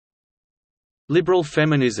Liberal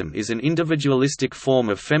feminism is an individualistic form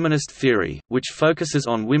of feminist theory, which focuses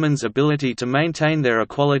on women's ability to maintain their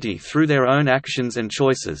equality through their own actions and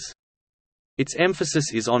choices. Its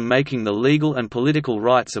emphasis is on making the legal and political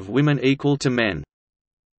rights of women equal to men.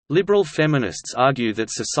 Liberal feminists argue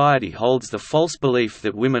that society holds the false belief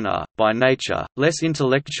that women are, by nature, less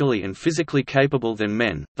intellectually and physically capable than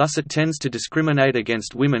men, thus it tends to discriminate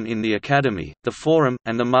against women in the academy, the forum,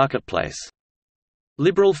 and the marketplace.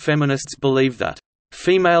 Liberal feminists believe that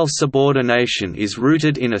female subordination is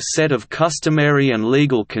rooted in a set of customary and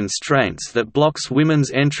legal constraints that blocks women's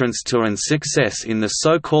entrance to and success in the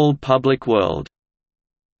so-called public world.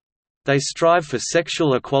 They strive for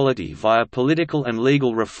sexual equality via political and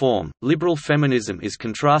legal reform. Liberal feminism is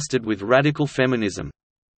contrasted with radical feminism.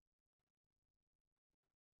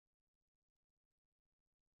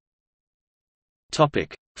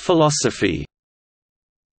 Topic: Philosophy.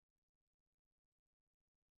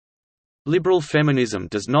 Liberal feminism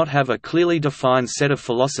does not have a clearly defined set of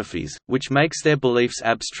philosophies, which makes their beliefs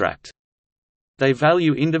abstract. They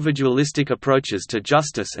value individualistic approaches to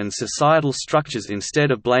justice and societal structures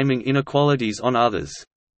instead of blaming inequalities on others.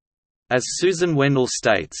 As Susan Wendell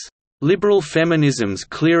states, "Liberal feminism's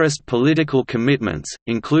clearest political commitments,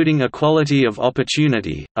 including equality of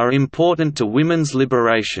opportunity, are important to women's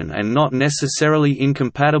liberation and not necessarily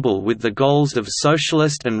incompatible with the goals of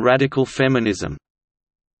socialist and radical feminism."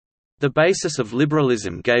 The basis of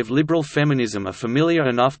liberalism gave liberal feminism a familiar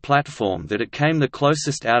enough platform that it came the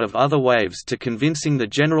closest out of other waves to convincing the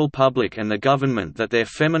general public and the government that their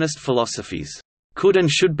feminist philosophies could and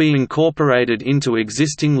should be incorporated into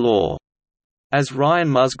existing law. As Ryan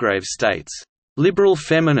Musgrave states, "Liberal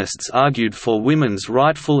feminists argued for women's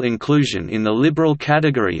rightful inclusion in the liberal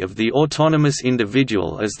category of the autonomous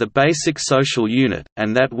individual as the basic social unit,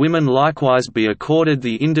 and that women likewise be accorded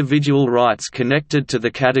the individual rights connected to the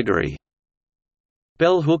category."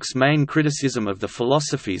 Bell Hook's main criticism of the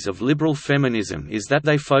philosophies of liberal feminism is that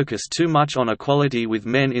they focus too much on equality with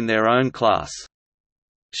men in their own class.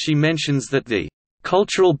 She mentions that the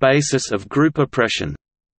cultural basis of group oppression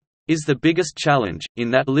is the biggest challenge,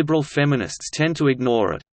 in that liberal feminists tend to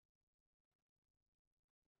ignore it.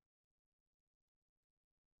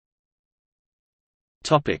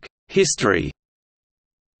 History.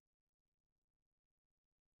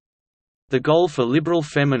 The goal for liberal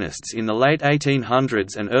feminists in the late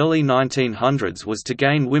 1800s and early 1900s was to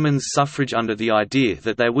gain women's suffrage under the idea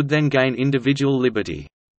that they would then gain individual liberty.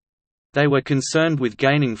 They were concerned with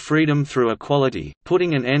gaining freedom through equality,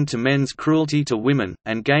 putting an end to men's cruelty to women,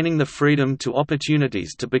 and gaining the freedom to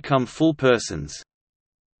opportunities to become full persons.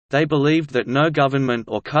 They believed that no government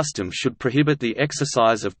or custom should prohibit the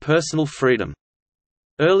exercise of personal freedom.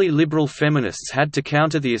 Early liberal feminists had to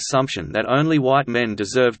counter the assumption that only white men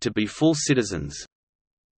deserved to be full citizens.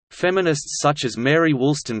 Feminists such as Mary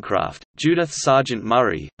Wollstonecraft, Judith Sargent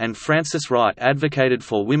Murray, and Frances Wright advocated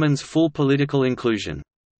for women's full political inclusion.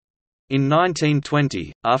 In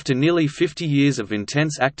 1920, after nearly 50 years of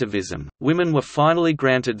intense activism, women were finally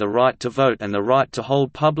granted the right to vote and the right to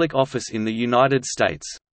hold public office in the United States.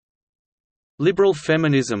 Liberal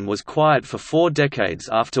feminism was quiet for 4 decades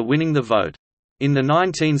after winning the vote. In the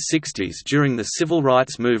 1960s, during the civil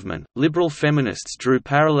rights movement, liberal feminists drew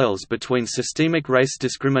parallels between systemic race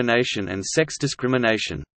discrimination and sex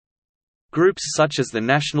discrimination. Groups such as the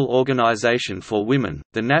National Organization for Women,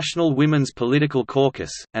 the National Women's Political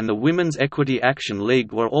Caucus, and the Women's Equity Action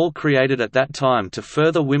League were all created at that time to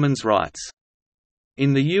further women's rights.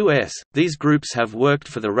 In the U.S., these groups have worked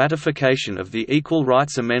for the ratification of the Equal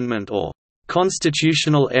Rights Amendment or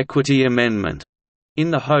Constitutional Equity Amendment, in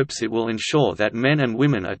the hopes it will ensure that men and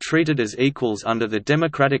women are treated as equals under the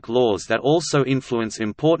democratic laws that also influence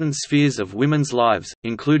important spheres of women's lives,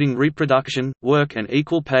 including reproduction, work and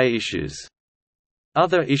equal pay issues.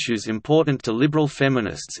 Other issues important to liberal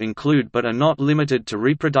feminists include but are not limited to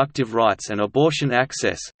reproductive rights and abortion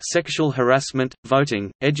access, sexual harassment, voting,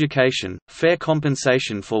 education, fair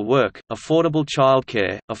compensation for work, affordable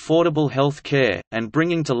childcare, affordable health care, and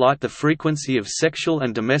bringing to light the frequency of sexual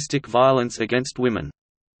and domestic violence against women.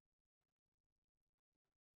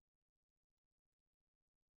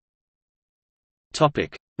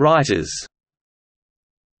 Writers.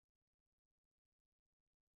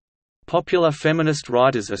 Popular feminist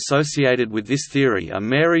writers associated with this theory are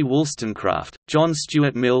Mary Wollstonecraft, John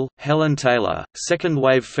Stuart Mill, Helen Taylor,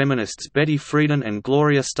 second-wave feminists Betty Friedan and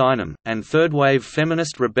Gloria Steinem, and third-wave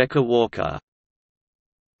feminist Rebecca Walker.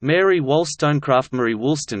 Mary Wollstonecraft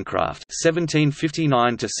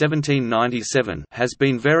 (1759–1797) has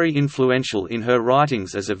been very influential in her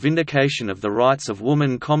writings as a vindication of the rights of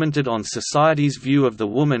woman, commented on society's view of the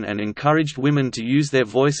woman and encouraged women to use their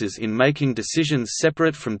voices in making decisions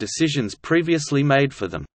separate from decisions previously made for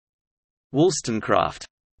them. Wollstonecraft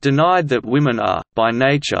denied that women are, by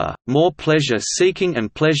nature, more pleasure-seeking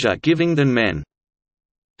and pleasure-giving than men.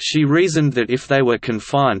 She reasoned that if they were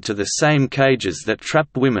confined to the same cages that trap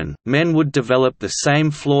women, men would develop the same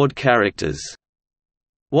flawed characters.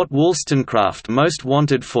 What Wollstonecraft most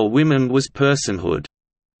wanted for women was personhood.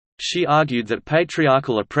 She argued that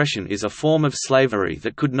patriarchal oppression is a form of slavery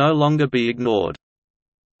that could no longer be ignored.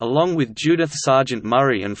 Along with Judith Sargent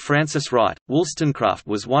Murray and Frances Wright, Wollstonecraft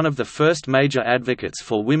was one of the first major advocates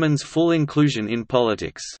for women's full inclusion in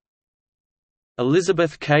politics.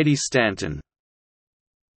 Elizabeth Cady Stanton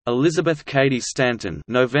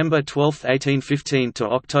 (November 12, 1815 to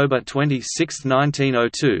October 26,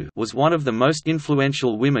 1902) was one of the most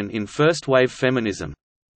influential women in first-wave feminism.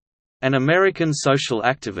 An American social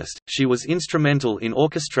activist, she was instrumental in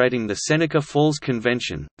orchestrating the Seneca Falls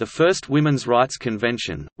Convention, the first women's rights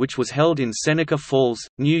convention, which was held in Seneca Falls,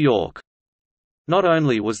 New York. Not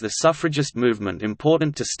only was the suffragist movement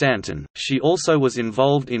important to Stanton, she also was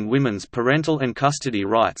involved in women's parental and custody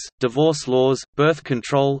rights, divorce laws, birth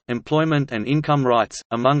control, employment and income rights,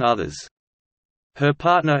 among others. Her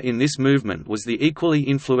partner in this movement was the equally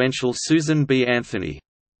influential Susan B. Anthony.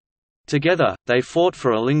 Together, they fought for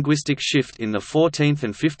a linguistic shift in the 14th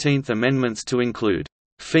and 15th Amendments to include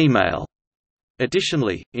 «female».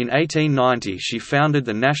 Additionally, in 1890 she founded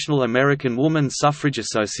the National American Woman Suffrage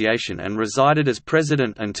Association and resided as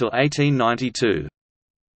president until 1892.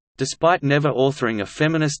 Despite never authoring a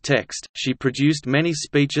feminist text, she produced many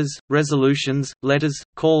speeches, resolutions, letters,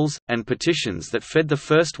 calls, and petitions that fed the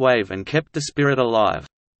first wave and kept the spirit alive.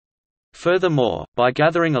 Furthermore, by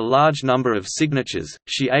gathering a large number of signatures,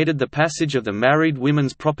 she aided the passage of the Married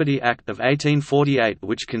Women's Property Act of 1848,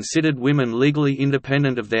 which considered women legally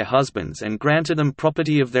independent of their husbands and granted them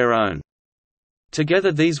property of their own.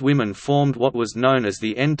 Together these women formed what was known as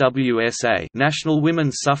the NWSA, National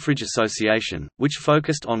Women's Suffrage Association, which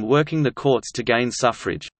focused on working the courts to gain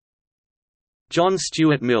suffrage. John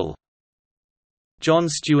Stuart Mill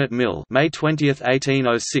 (May 20,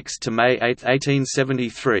 1806 to May 8,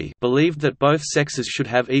 1873) believed that both sexes should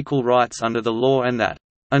have equal rights under the law and that,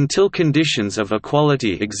 "Until conditions of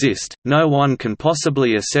equality exist, no one can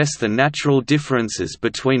possibly assess the natural differences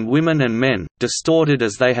between women and men, distorted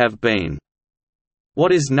as they have been.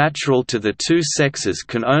 What is natural to the two sexes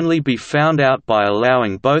can only be found out by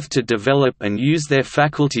allowing both to develop and use their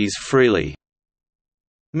faculties freely."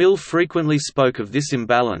 Mill frequently spoke of this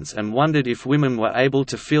imbalance and wondered if women were able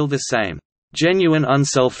to feel the same genuine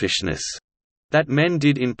unselfishness that men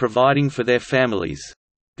did in providing for their families.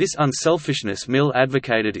 This unselfishness Mill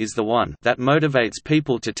advocated is the one that motivates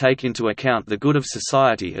people to take into account the good of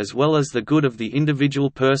society as well as the good of the individual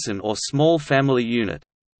person or small family unit.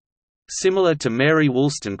 Similar to Mary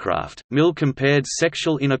Wollstonecraft, Mill compared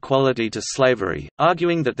sexual inequality to slavery,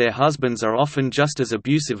 arguing that their husbands are often just as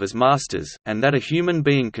abusive as masters, and that a human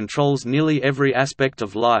being controls nearly every aspect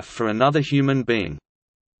of life for another human being.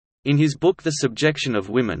 In his book The Subjection of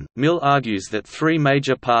Women, Mill argues that three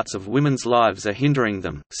major parts of women's lives are hindering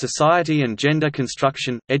them: society and gender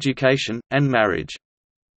construction, education, and marriage.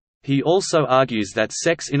 He also argues that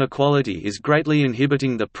sex inequality is greatly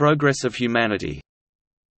inhibiting the progress of humanity.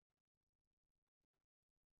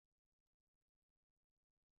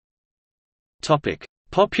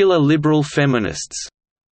 Popular liberal feminists.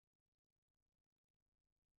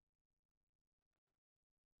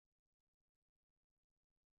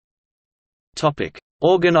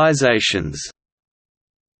 Organizations.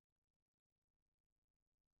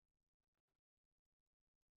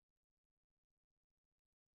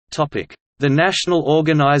 The National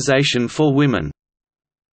Organization for Women.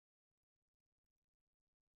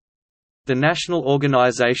 The National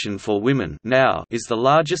Organization for Women (NOW) is the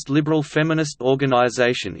largest liberal feminist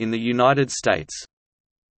organization in the United States.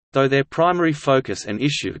 Though their primary focus and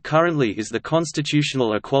issue currently is the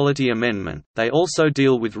Constitutional Equality Amendment, they also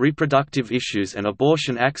deal with reproductive issues and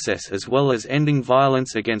abortion access as well as ending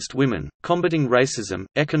violence against women, combating racism,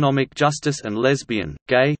 economic justice and lesbian,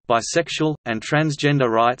 gay, bisexual, and transgender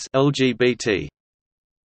rights (LGBT).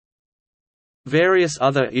 Various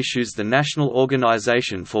other issues the National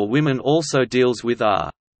Organization for Women also deals with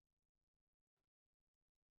are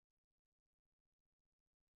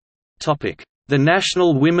the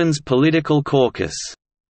National Women's Political Caucus.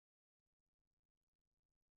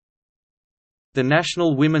 The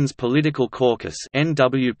National Women's Political Caucus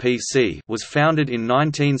 (NWPC) was founded in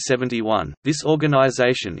 1971. This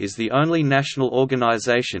organization is the only national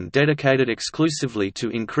organization dedicated exclusively to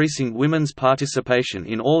increasing women's participation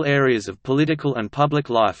in all areas of political and public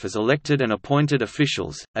life as elected and appointed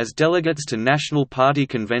officials, as delegates to national party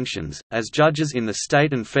conventions, as judges in the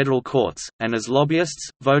state and federal courts, and as lobbyists,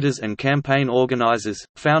 voters and campaign organizers.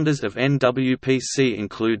 Founders of NWPC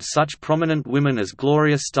include such prominent women as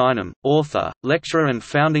Gloria Steinem, author, lecturer and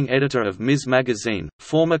founding editor of Ms. Magazine,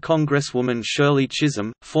 former Congresswoman Shirley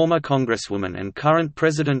Chisholm, former Congresswoman and current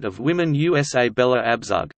President of Women USA Bella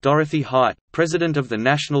Abzug, Dorothy Height, President of the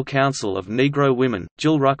National Council of Negro Women,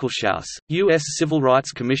 Jill Ruckelshaus, U.S. Civil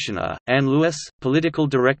Rights Commissioner, Ann Lewis, Political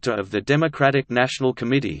Director of the Democratic National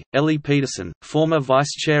Committee, Ellie Peterson, former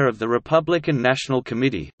Vice Chair of the Republican National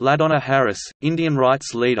Committee, LaDonna Harris, Indian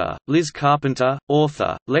rights leader, Liz Carpenter,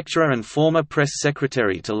 author, lecturer and former press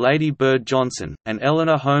secretary to Lady Bird Johnson, and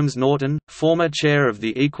Eleanor Holmes Norton, former Chair of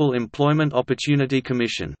the Equal Employment Opportunity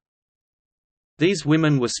Commission. These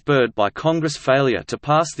women were spurred by Congress' failure to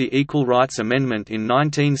pass the Equal Rights Amendment in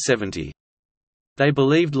 1970. They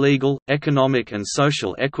believed legal, economic and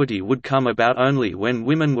social equity would come about only when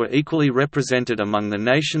women were equally represented among the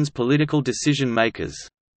nation's political decision-makers.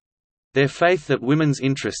 Their faith that women's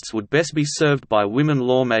interests would best be served by women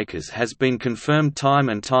lawmakers has been confirmed time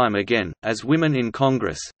and time again, as women in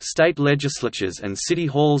Congress, state legislatures and city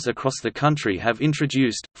halls across the country have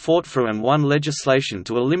introduced, fought for and won legislation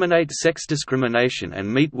to eliminate sex discrimination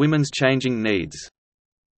and meet women's changing needs.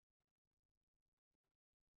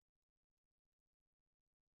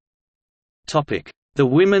 The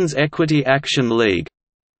Women's Equity Action League.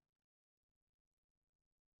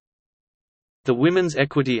 The Women's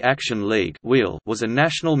Equity Action League was a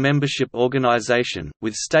national membership organization,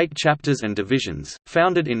 with state chapters and divisions,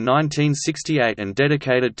 founded in 1968 and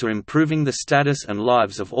dedicated to improving the status and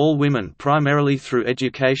lives of all women primarily through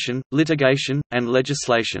education, litigation, and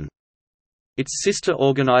legislation. Its sister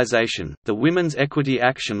organization, the Women's Equity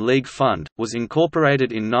Action League Fund, was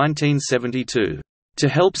incorporated in 1972. To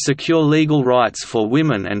help secure legal rights for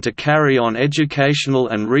women and to carry on educational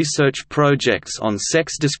and research projects on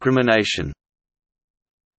sex discrimination.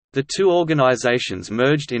 The two organizations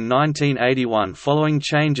merged in 1981 following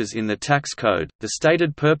changes in the tax code. The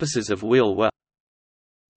stated purposes of WEAL were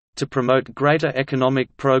to promote greater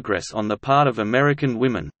economic progress on the part of American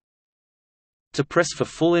women, to press for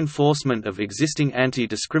full enforcement of existing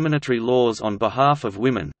anti-discriminatory laws on behalf of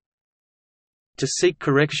women, to seek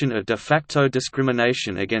correction of de facto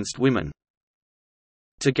discrimination against women,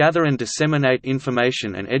 to gather and disseminate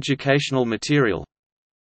information and educational material,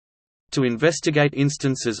 to investigate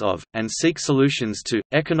instances of, and seek solutions to,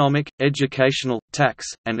 economic, educational, tax,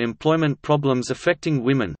 and employment problems affecting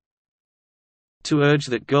women, to urge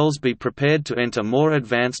that girls be prepared to enter more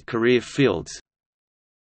advanced career fields,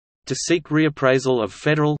 to seek reappraisal of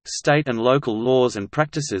federal, state and local laws and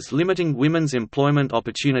practices limiting women's employment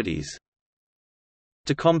opportunities,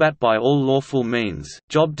 to combat by all lawful means,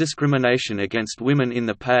 job discrimination against women in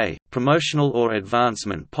the pay, promotional or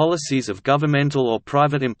advancement policies of governmental or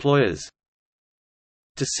private employers,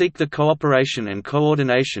 to seek the cooperation and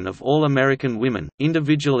coordination of all American women,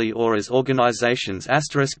 individually or as organizations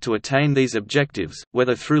to attain these objectives,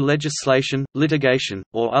 whether through legislation, litigation,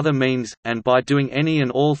 or other means, and by doing any and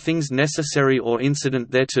all things necessary or incident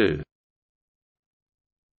thereto.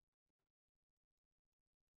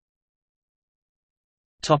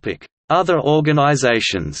 Other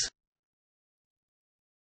organizations.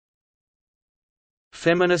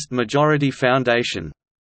 Feminist Majority Foundation,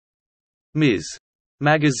 Ms.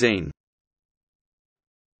 Magazine.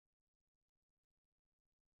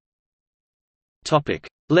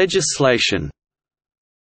 Legislation.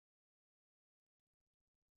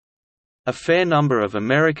 A fair number of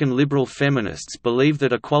American liberal feminists believe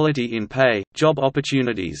that equality in pay, job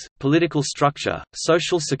opportunities, political structure,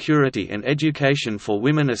 social security and education for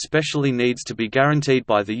women especially needs to be guaranteed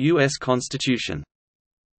by the U.S. Constitution.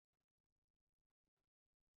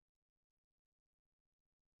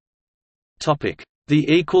 The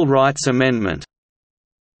Equal Rights Amendment.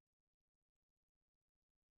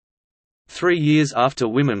 3 years after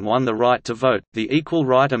women won the right to vote, the Equal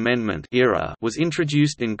Right Amendment (ERA) was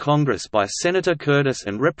introduced in Congress by Senator Curtis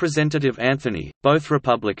and Representative Anthony, both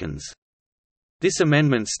Republicans. This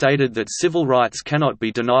amendment stated that civil rights cannot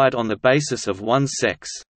be denied on the basis of one's sex.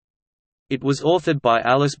 It was authored by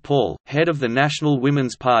Alice Paul, head of the National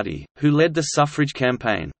Women's Party, who led the suffrage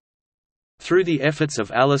campaign. Through the efforts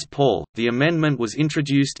of Alice Paul, the amendment was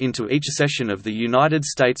introduced into each session of the United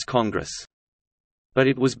States Congress. But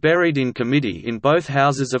it was buried in committee in both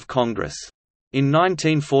houses of Congress. In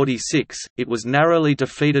 1946, it was narrowly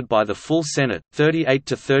defeated by the full Senate, 38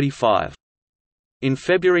 to 35. In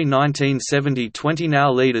February 1970, 20 now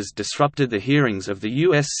leaders disrupted the hearings of the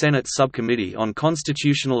U.S. Senate Subcommittee on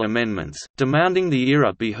Constitutional Amendments, demanding the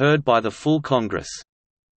ERA be heard by the full Congress.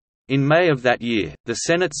 In May of that year, the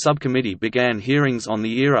Senate Subcommittee began hearings on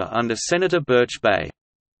the ERA under Senator Birch Bayh.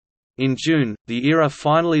 In June, the ERA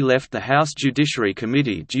finally left the House Judiciary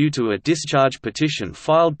Committee due to a discharge petition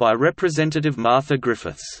filed by Representative Martha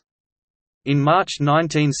Griffiths. In March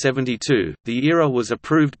 1972, the ERA was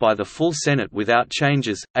approved by the full Senate without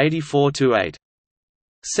changes, 84–8.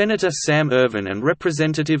 Senator Sam Ervin and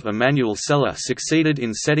Representative Emanuel Seller succeeded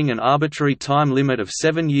in setting an arbitrary time limit of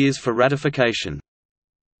 7 years for ratification.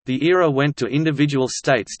 The ERA went to individual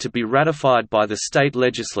states to be ratified by the state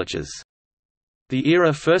legislatures. The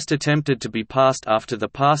ERA first attempted to be passed after the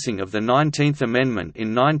passing of the 19th Amendment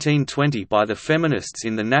in 1920 by the feminists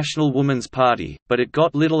in the National Woman's Party, but it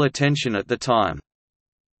got little attention at the time.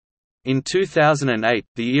 In 2008,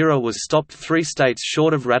 the ERA was stopped 3 states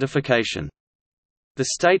short of ratification. The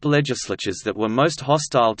state legislatures that were most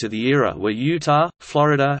hostile to the ERA were Utah,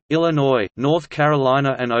 Florida, Illinois, North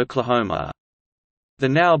Carolina and Oklahoma. The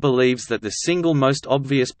Now believes that the single most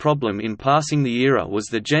obvious problem in passing the ERA was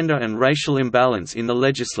the gender and racial imbalance in the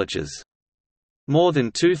legislatures. More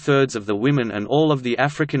than 2/3 of the women and all of the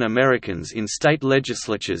African Americans in state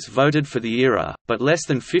legislatures voted for the ERA, but less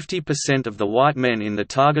than 50% of the white men in the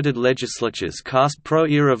targeted legislatures cast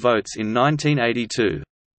pro-ERA votes in 1982.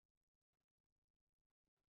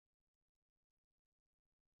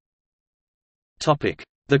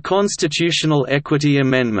 The Constitutional Equity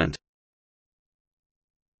Amendment.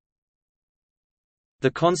 The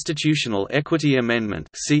Constitutional Equity Amendment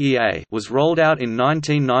 (CEA) was rolled out in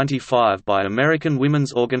 1995 by American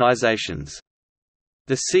women's organizations.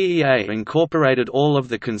 The CEA incorporated all of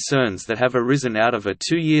the concerns that have arisen out of a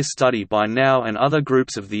 2-year study by Now and other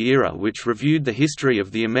groups of the ERA which reviewed the history of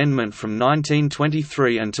the amendment from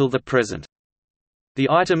 1923 until the present. The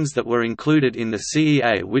items that were included in the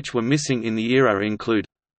CEA which were missing in the ERA include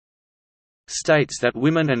states that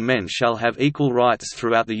women and men shall have equal rights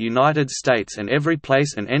throughout the United States and every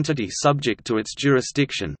place and entity subject to its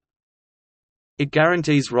jurisdiction. It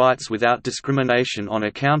guarantees rights without discrimination on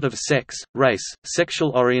account of sex, race,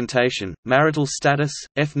 sexual orientation, marital status,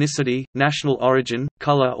 ethnicity, national origin,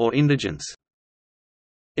 color or indigence.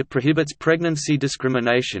 It prohibits pregnancy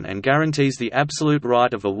discrimination and guarantees the absolute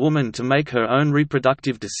right of a woman to make her own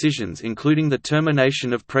reproductive decisions including the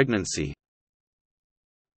termination of pregnancy.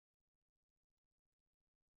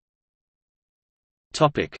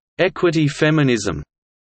 Equity feminism.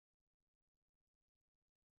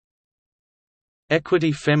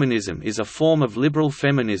 Equity feminism is a form of liberal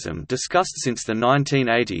feminism discussed since the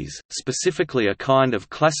 1980s, specifically a kind of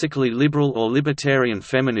classically liberal or libertarian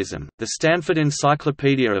feminism. The Stanford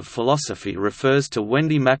Encyclopedia of Philosophy refers to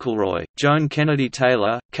Wendy McElroy, Joan Kennedy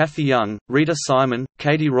Taylor, Kathy Young, Rita Simon,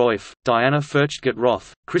 Katie Roiff, Diana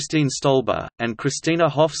Furchtgott-Roth, Christine Stolber, and Christina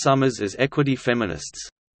Hoff Sommers as equity feminists.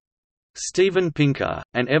 Steven Pinker,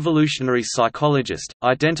 an evolutionary psychologist,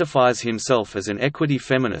 identifies himself as an equity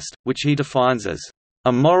feminist, which he defines as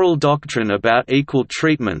a moral doctrine about equal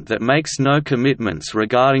treatment that makes no commitments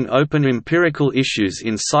regarding open empirical issues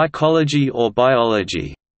in psychology or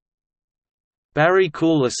biology. Barry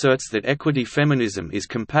Kuhl asserts that equity feminism is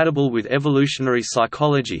compatible with evolutionary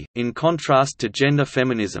psychology, in contrast to gender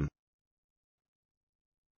feminism.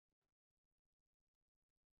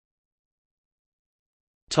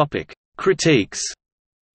 Critiques.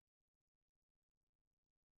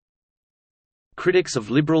 Critics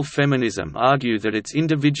of liberal feminism argue that its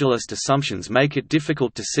individualist assumptions make it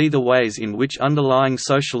difficult to see the ways in which underlying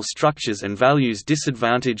social structures and values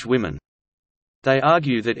disadvantage women. They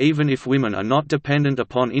argue that even if women are not dependent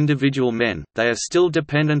upon individual men, they are still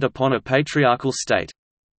dependent upon a patriarchal state.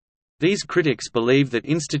 These critics believe that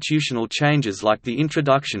institutional changes like the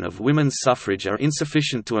introduction of women's suffrage are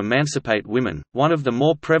insufficient to emancipate women. One of the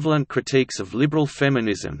more prevalent critiques of liberal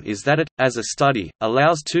feminism is that it, as a study,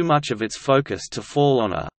 allows too much of its focus to fall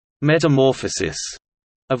on a metamorphosis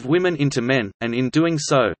of women into men, and in doing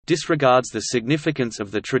so, disregards the significance of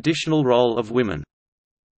the traditional role of women.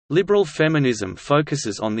 Liberal feminism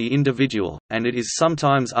focuses on the individual, and it is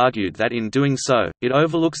sometimes argued that in doing so, it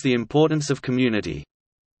overlooks the importance of community.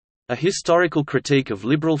 A historical critique of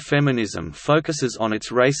liberal feminism focuses on its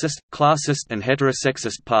racist, classist and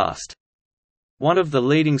heterosexist past. One of the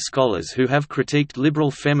leading scholars who have critiqued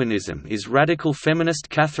liberal feminism is radical feminist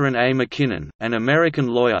Catherine A. McKinnon, an American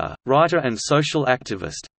lawyer, writer and social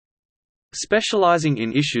activist. Specializing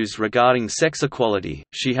in issues regarding sex equality,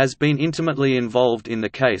 she has been intimately involved in the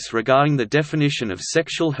case regarding the definition of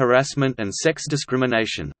sexual harassment and sex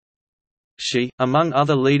discrimination. She, among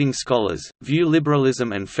other leading scholars, view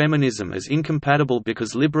liberalism and feminism as incompatible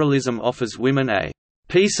because liberalism offers women a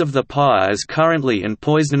piece of the pie as currently and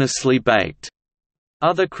poisonously baked.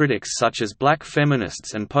 Other critics such as black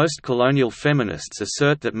feminists and post-colonial feminists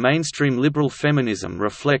assert that mainstream liberal feminism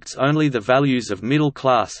reflects only the values of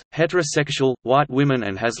middle-class, heterosexual, white women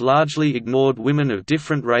and has largely ignored women of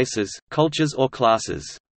different races, cultures or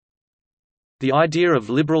classes. The idea of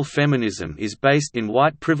liberal feminism is based in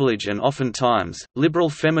white privilege and oftentimes, liberal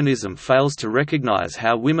feminism fails to recognize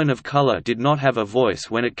how women of color did not have a voice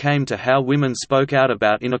when it came to how women spoke out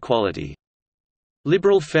about inequality.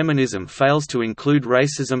 Liberal feminism fails to include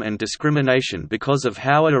racism and discrimination because of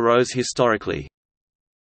how it arose historically.